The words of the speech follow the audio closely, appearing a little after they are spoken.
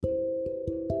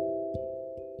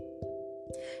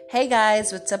Hey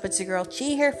guys, what's up? It's your girl Chi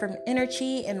here from Inner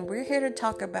Chi, and we're here to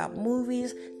talk about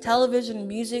movies, television,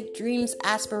 music, dreams,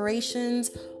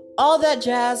 aspirations, all that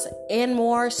jazz, and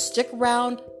more. Stick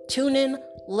around, tune in,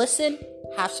 listen,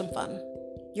 have some fun.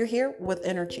 You're here with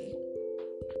Inner Chi.